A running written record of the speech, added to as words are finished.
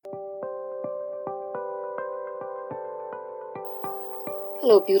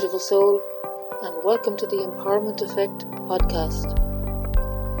Hello, beautiful soul, and welcome to the Empowerment Effect podcast.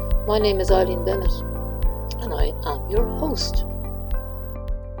 My name is Eileen Bennett, and I am your host.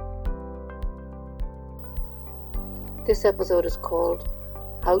 This episode is called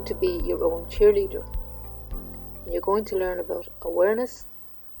How to Be Your Own Cheerleader, and you're going to learn about awareness,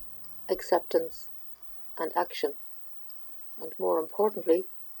 acceptance, and action. And more importantly,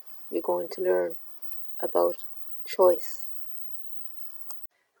 you're going to learn about choice.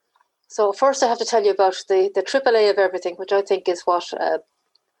 So first I have to tell you about the AAA of everything, which I think is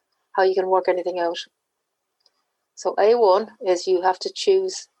how you can work anything out. So A1 is you have to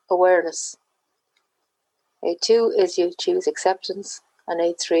choose awareness. A2 is you choose acceptance. And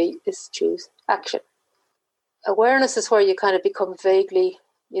A3 is choose action. Awareness is where you kind of become vaguely,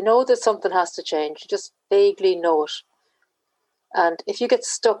 you know that something has to change. You just vaguely know it. And if you get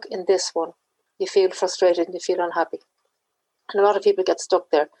stuck in this one, you feel frustrated and you feel unhappy. And a lot of people get stuck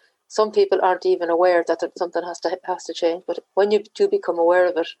there. Some people aren't even aware that something has to change. But when you do become aware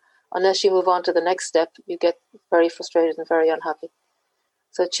of it, unless you move on to the next step, you get very frustrated and very unhappy.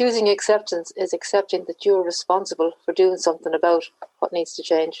 So choosing acceptance is accepting that you're responsible for doing something about what needs to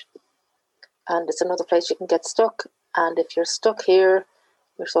change. And it's another place you can get stuck. And if you're stuck here,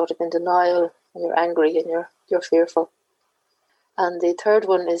 you're sort of in denial and you're angry and you're fearful. And the third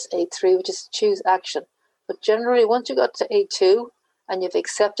one is A3, which is choose action. But generally, once you got to A2 and you've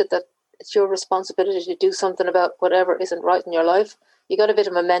accepted that it's your responsibility to do something about whatever isn't right in your life, you got a bit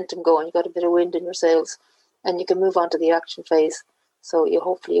of momentum going, you got a bit of wind in your sails, and you can move on to the action phase. So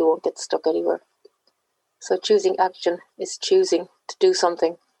hopefully you won't get stuck anywhere. So choosing action is choosing to do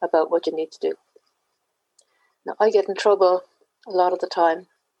something about what you need to do. Now, I get in trouble a lot of the time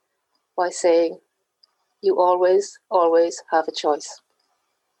by saying, you always have a choice.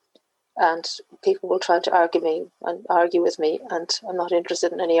 And people will try to argue with me, and I'm not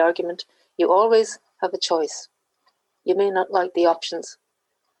interested in any argument. You always have a choice. You may not like the options,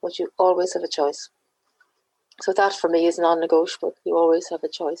 but you always have a choice. So that for me is non-negotiable. You always have a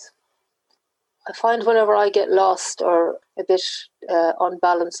choice. I find whenever I get lost or a bit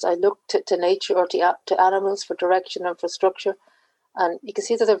unbalanced, I look to nature or to animals for direction and for structure. And you can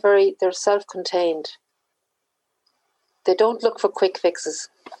see that they're self-contained. They don't look for quick fixes.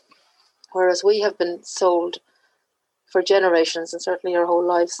 Whereas we have been sold for generations, and certainly our whole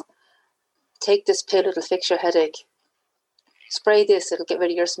lives, take this pill, it'll fix your headache. Spray this, it'll get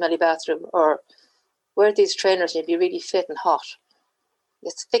rid of your smelly bathroom. Or wear these trainers and you'll be really fit and hot.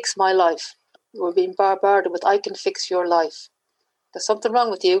 It's fix my life. We're being bombarded with, I can fix your life. There's something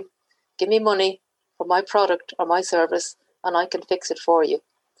wrong with you. Give me money for my product or my service and I can fix it for you.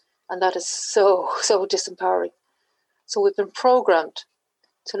 And that is so disempowering. So we've been programmed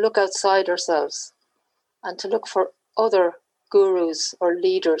to look outside ourselves and to look for other gurus or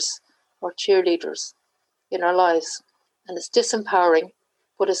leaders or cheerleaders in our lives. And it's disempowering,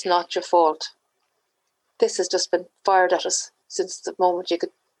 but it's not your fault. This has just been fired at us since the moment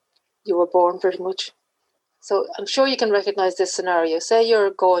you were born, pretty much. So I'm sure you can recognize this scenario. Say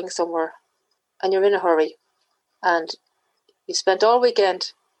you're going somewhere and you're in a hurry and you spent all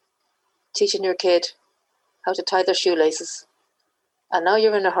weekend teaching your kid how to tie their shoelaces. And now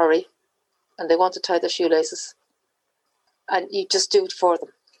you're in a hurry and they want to tie their shoelaces and you just do it for them.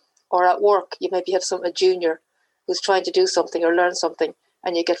 Or at work, you maybe have a junior who's trying to do something or learn something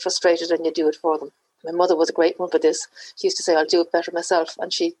and you get frustrated and you do it for them. My mother was a great one for this. She used to say, I'll do it better myself. And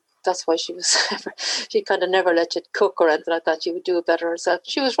that's why she kind of never let you cook or anything like that. She would do it better herself.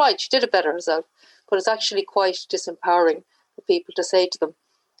 She was right. She did it better herself. But it's actually quite disempowering for people to say to them,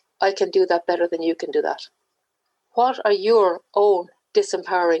 I can do that better than you can do that. What are your own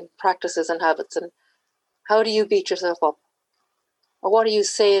disempowering practices and habits, and how do you beat yourself up? Or what are you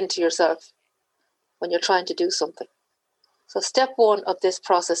saying to yourself when you're trying to do something? So step one of this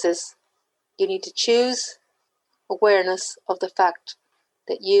process is you need to choose awareness of the fact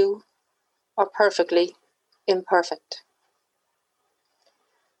that you are perfectly imperfect.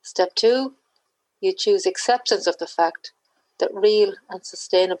 Step two, you choose acceptance of the fact that real and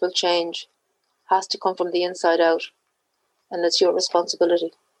sustainable change has to come from the inside out, and it's your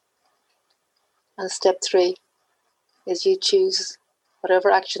responsibility. And step three is you choose whatever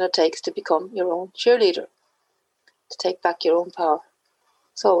action it takes to become your own cheerleader, to take back your own power.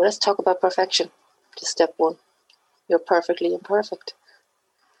 So let's talk about perfection. Just step one. You're perfectly imperfect.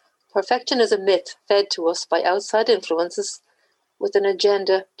 Perfection is a myth fed to us by outside influences with an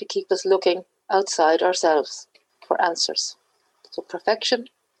agenda to keep us looking outside ourselves for answers. So perfection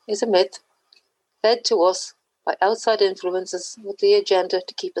is a myth fed to us by outside influences with the agenda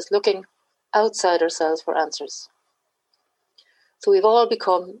to keep us looking outside ourselves for answers. So we've all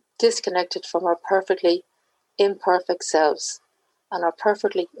become disconnected from our perfectly imperfect selves. And our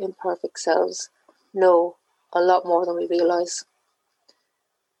perfectly imperfect selves know a lot more than we realise.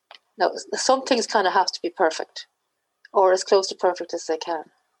 Now, some things kind of have to be perfect, or as close to perfect as they can.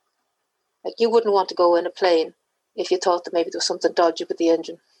 Like, you wouldn't want to go in a plane if you thought that maybe there was something dodgy with the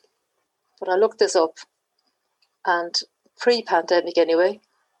engine. But I looked this up, and pre-pandemic anyway,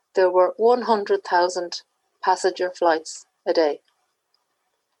 there were 100,000 passenger flights a day.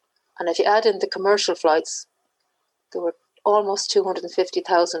 And if you add in the commercial flights, there were almost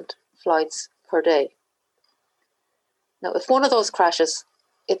 250,000 flights per day. Now, if one of those crashes,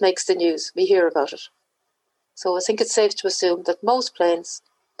 it makes the news. We hear about it. So I think it's safe to assume that most planes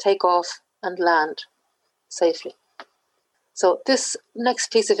take off and land safely. So this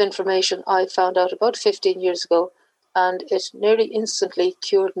next piece of information I found out about 15 years ago, and it nearly instantly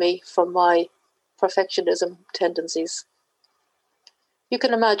cured me from my perfectionism tendencies. You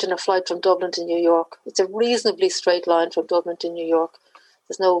can imagine a flight from Dublin to New York. It's a reasonably straight line from Dublin to New York.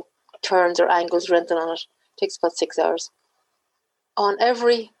 There's no turns or angles or anything on it. It takes about 6 hours. On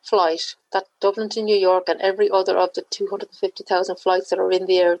every flight, that Dublin to New York and every other of the 250,000 flights that are in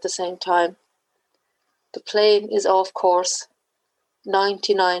the air at the same time, the plane is off course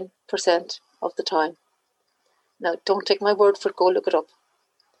 99% of the time. Now, don't take my word for it, go look it up.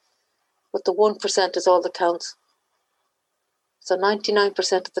 But the 1% is all that counts. So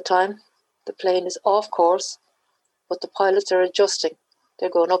 99% of the time, the plane is off course, but the pilots are adjusting.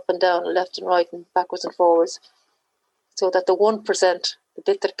 They're going up and down, and left and right, and backwards and forwards, so that the 1%, the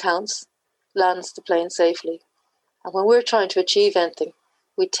bit that counts, lands the plane safely. And when we're trying to achieve anything,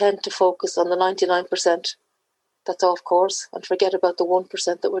 we tend to focus on the 99% that's off course and forget about the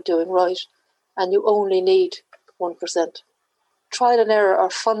 1% that we're doing right. And you only need 1%. Trial and error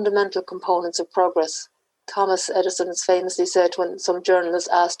are fundamental components of progress. Thomas Edison has famously said, when some journalist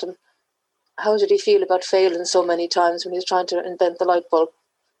asked him how did he feel about failing so many times when he was trying to invent the light bulb,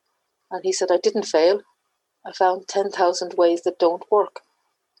 and he said, I didn't fail. I found 10,000 ways that don't work.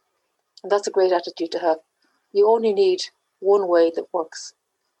 And that's a great attitude to have. You only need one way that works.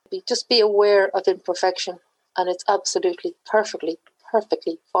 Just be aware of imperfection, and it's absolutely, perfectly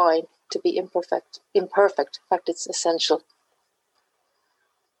fine to be imperfect. In fact, it's essential.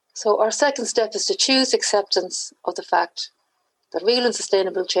 So our second step is to choose acceptance of the fact that real and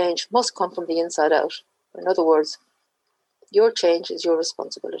sustainable change must come from the inside out. In other words, your change is your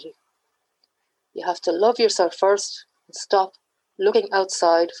responsibility. You have to love yourself first and stop looking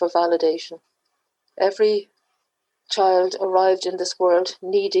outside for validation. Every child arrived in this world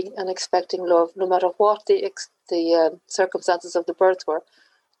needing and expecting love, no matter what the circumstances of the birth were.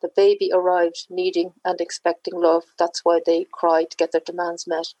 The baby arrived needing and expecting love. That's why they cried to get their demands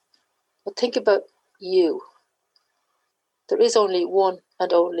met. But think about you. There is only one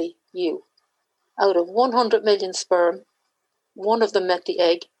and only you. Out of 100 million sperm, one of them met the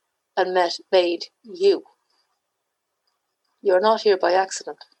egg and made you. You're not here by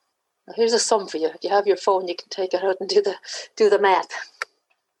accident. Now here's a sum for you. If you have your phone, you can take it out and do the math.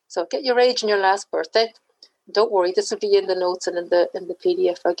 So get your age and your last birthday. Don't worry, this will be in the notes and in the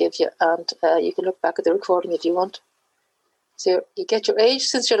PDF I give you, and you can look back at the recording if you want. So you get your age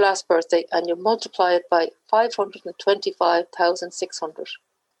since your last birthday, and you multiply it by 525,600,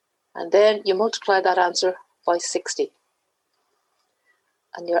 and then you multiply that answer by 60.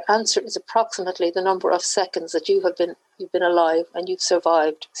 And your answer is approximately the number of seconds that you've been alive and you've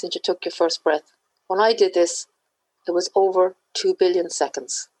survived since you took your first breath. When I did this, it was over 2 billion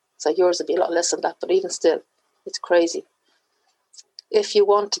seconds. So yours would be a lot less than that, but even still, it's crazy. If you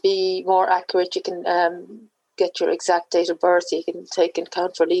want to be more accurate, you can get your exact date of birth. You can take and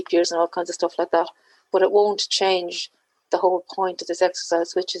count for leap years and all kinds of stuff like that. But it won't change the whole point of this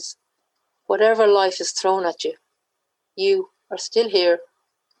exercise, which is whatever life is thrown at you, you are still here.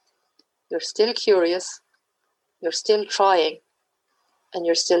 You're still curious, you're still trying, and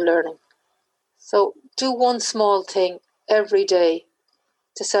you're still learning. So do one small thing every day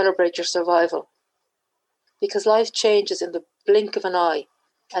to celebrate your survival. Because life changes in the blink of an eye,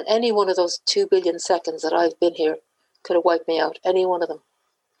 and any one of those 2 billion seconds that I've been here could have wiped me out, any one of them.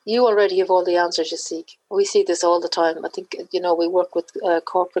 You already have all the answers you seek. We see this all the time. I think, we work with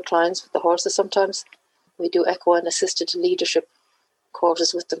corporate clients with the horses sometimes. We do equine assisted leadership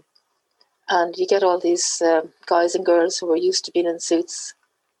courses with them. And you get all these guys and girls who are used to being in suits,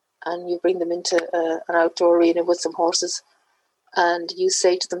 and you bring them into an outdoor arena with some horses, and you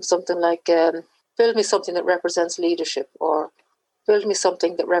say to them something like, build me something that represents leadership, or build me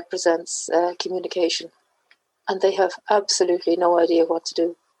something that represents communication. And they have absolutely no idea what to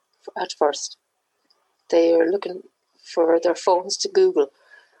do at first. They are looking for their phones to Google,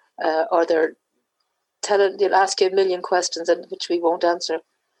 or they'll ask you a million questions which we won't answer,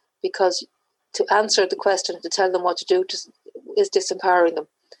 because to answer the question, to tell them what to do, is disempowering them.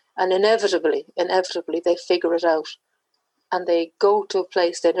 And inevitably, they figure it out. And they go to a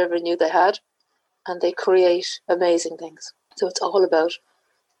place they never knew they had, and they create amazing things. So it's all about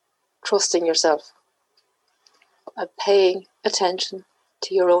trusting yourself and paying attention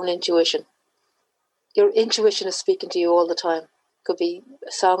to your own intuition. Your intuition is speaking to you all the time. It could be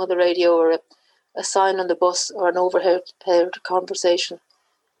a song on the radio, or a sign on the bus, or an overheard conversation.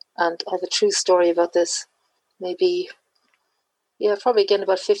 And I have a true story about this. Probably again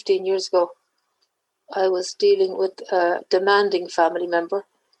about 15 years ago. I was dealing with a demanding family member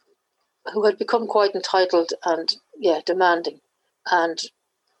who had become quite entitled and, demanding, and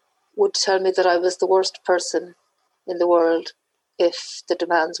would tell me that I was the worst person in the world if the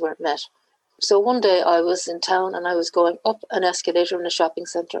demands weren't met. So one day I was in town and I was going up an escalator in a shopping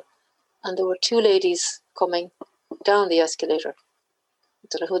centre, and there were two ladies coming down the escalator. I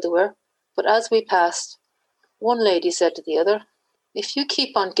don't know who they were, but as we passed, one lady said to the other, "If you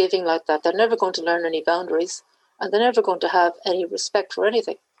keep on giving like that, they're never going to learn any boundaries, and they're never going to have any respect for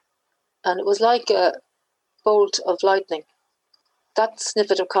anything." And it was like a bolt of lightning. That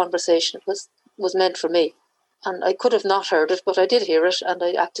snippet of conversation was meant for me. And I could have not heard it, but I did hear it, and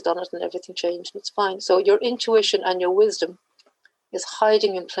I acted on it, and everything changed, and it's fine. So your intuition and your wisdom is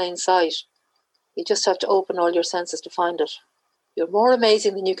hiding in plain sight. You just have to open all your senses to find it. You're more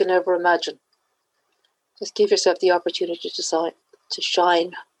amazing than you can ever imagine. Just give yourself the opportunity to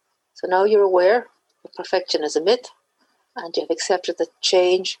shine. So now you're aware that perfection is a myth, and you have accepted that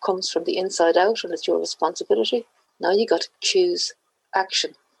change comes from the inside out, and it's your responsibility. Now you got to choose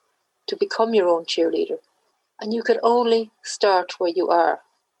action to become your own cheerleader. And you can only start where you are.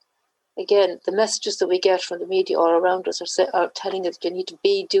 Again, the messages that we get from the media all around us are telling us that you need to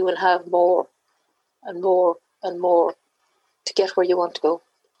be, do, and have more and more and more to get where you want to go.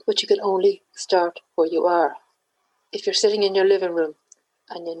 But you can only start where you are. If you're sitting in your living room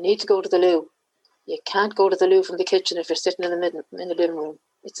and you need to go to the loo, you can't go to the loo from the kitchen if you're sitting in the living room.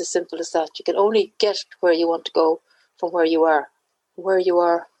 It's as simple as that. You can only get where you want to go from where you are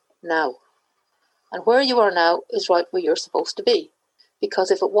now. And where you are now is right where you're supposed to be.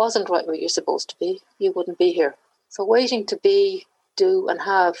 Because if it wasn't right where you're supposed to be, you wouldn't be here. So waiting to be, do, and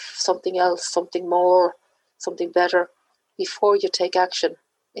have something else, something more, something better, before you take action,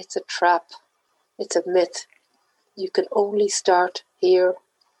 it's a trap. It's a myth. You can only start here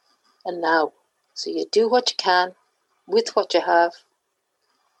and now. So you do what you can, with what you have,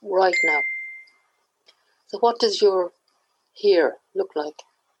 right now. So what does your here look like?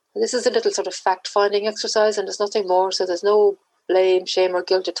 This is a little sort of fact-finding exercise, and there's nothing more, so there's no blame, shame, or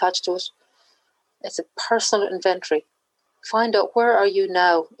guilt attached to it. It's a personal inventory. Find out where are you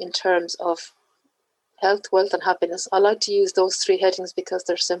now in terms of health, wealth, and happiness. I like to use those three headings because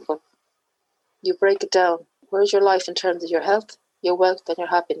they're simple. You break it down. Where's your life in terms of your health, your wealth, and your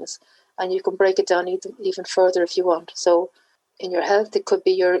happiness? And you can break it down even further if you want. So in your health, it could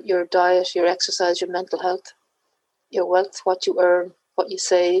be your diet, your exercise, your mental health. Your wealth, what you earn, what you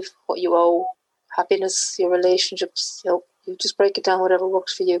save, what you owe. Happiness, your relationships. You just break it down, whatever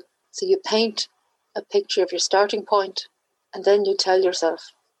works for you. So you paint a picture of your starting point, and then you tell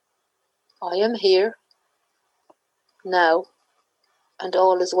yourself, I am here now, and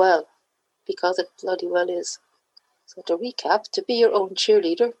all is well, because it bloody well is. So to recap, to be your own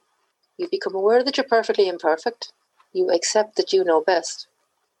cheerleader, you become aware that you're perfectly imperfect, you accept that you know best,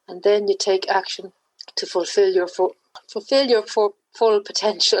 and then you take action to fulfill your full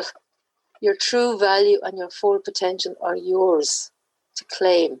potential. Your true value and your full potential are yours to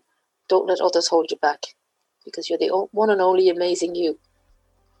claim. Don't let others hold you back, because you're the one and only amazing you.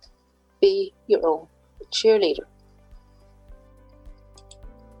 Be your own cheerleader.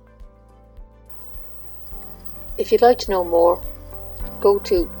 If you'd like to know more, go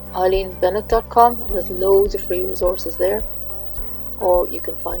to eileenbennett.com, and there's loads of free resources there. Or you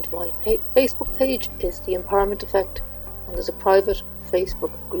can find my Facebook page is The Empowerment Effect, and there's a private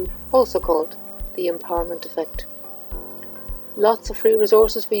Facebook group also called The Empowerment Effect. Lots of free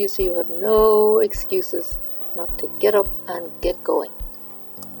resources for you, so you have no excuses not to get up and get going.